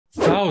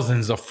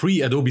Thousands of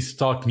free Adobe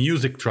Stock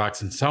music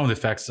tracks and sound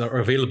effects are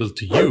available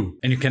to you,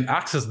 and you can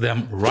access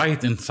them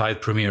right inside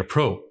Premiere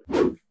Pro.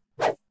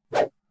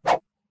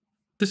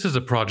 This is a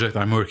project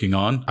I'm working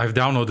on. I've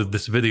downloaded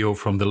this video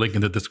from the link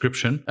in the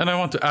description, and I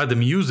want to add a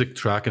music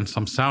track and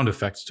some sound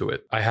effects to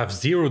it. I have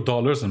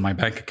 $0 in my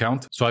bank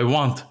account, so I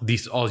want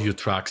these audio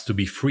tracks to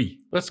be free.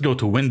 Let's go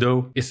to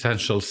Window,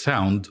 Essential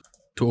Sound.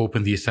 To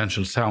open the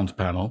Essential Sound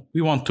panel,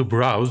 we want to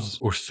browse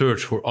or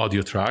search for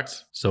audio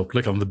tracks. So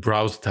click on the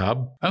Browse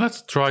tab, and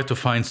let's try to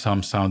find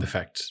some sound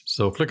effects.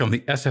 So click on the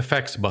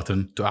SFX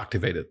button to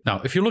activate it.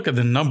 Now, if you look at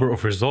the number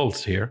of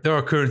results here, there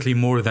are currently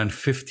more than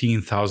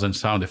 15,000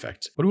 sound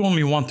effects, but we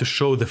only want to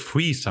show the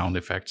free sound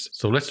effects.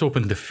 So let's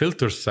open the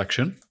Filters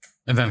section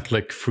and then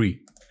click Free.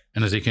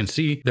 And as you can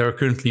see, there are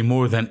currently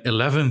more than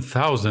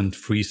 11,000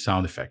 free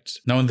sound effects.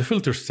 Now in the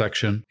filters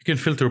section, you can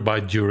filter by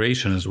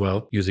duration as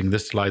well, using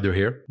this slider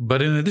here.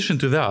 But in addition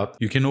to that,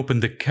 you can open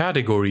the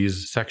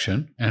categories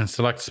section and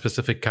select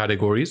specific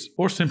categories,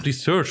 or simply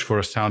search for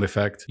a sound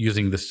effect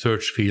using the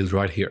search field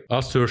right here.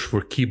 I'll search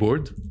for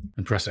keyboard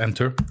and press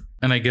enter,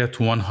 and I get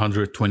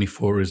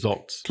 124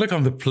 results. Click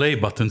on the play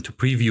button to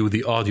preview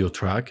the audio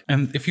track,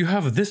 and if you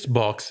have this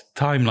box,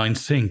 Timeline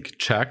Sync,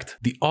 checked,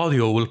 the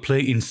audio will play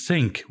in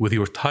sync with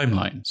your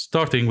timeline,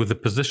 starting with the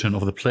position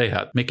of the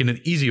playhead, making it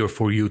easier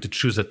for you to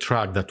choose a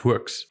track that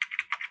works.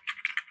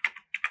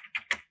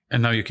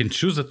 And now you can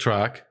choose a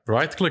track,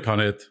 right-click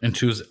on it, and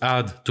choose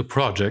Add to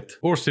Project,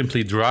 or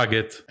simply drag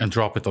it and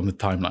drop it on the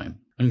timeline.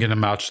 I'm gonna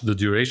match the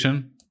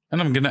duration,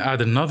 and I'm gonna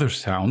add another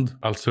sound.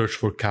 I'll search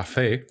for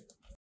Cafe,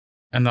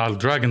 and I'll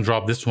drag and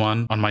drop this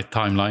one on my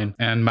timeline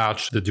and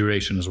match the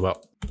duration as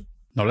well.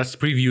 Now let's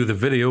preview the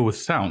video with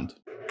sound.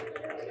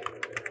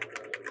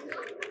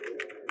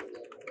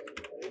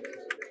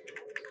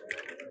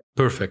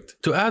 Perfect.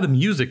 To add a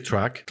music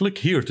track, click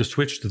here to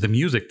switch to the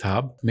Music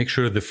tab. Make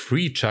sure the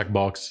free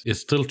checkbox is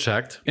still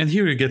checked. And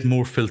here you get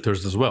more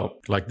filters as well,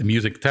 like the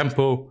music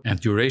tempo and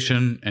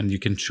duration, and you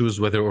can choose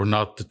whether or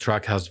not the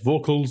track has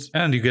vocals,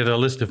 and you get a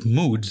list of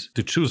moods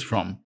to choose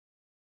from.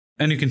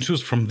 And you can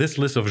choose from this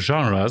list of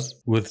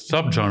genres with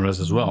subgenres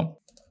as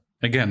well.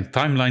 Again,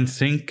 Timeline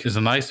Sync is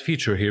a nice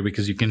feature here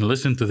because you can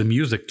listen to the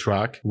music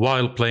track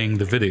while playing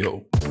the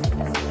video.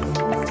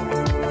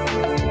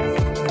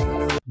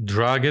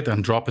 Drag it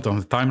and drop it on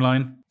the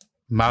timeline,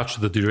 match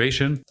the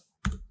duration,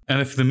 and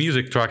if the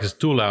music track is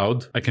too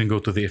loud, I can go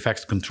to the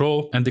effects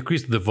control and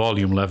decrease the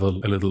volume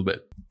level a little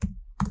bit.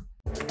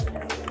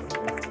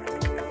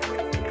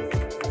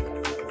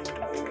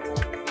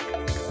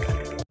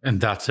 And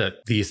that's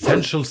it. The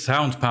Essential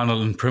Sound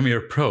panel in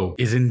Premiere Pro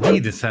is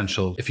indeed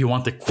essential if you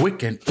want a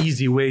quick and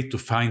easy way to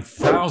find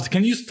thousands.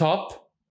 Can you stop?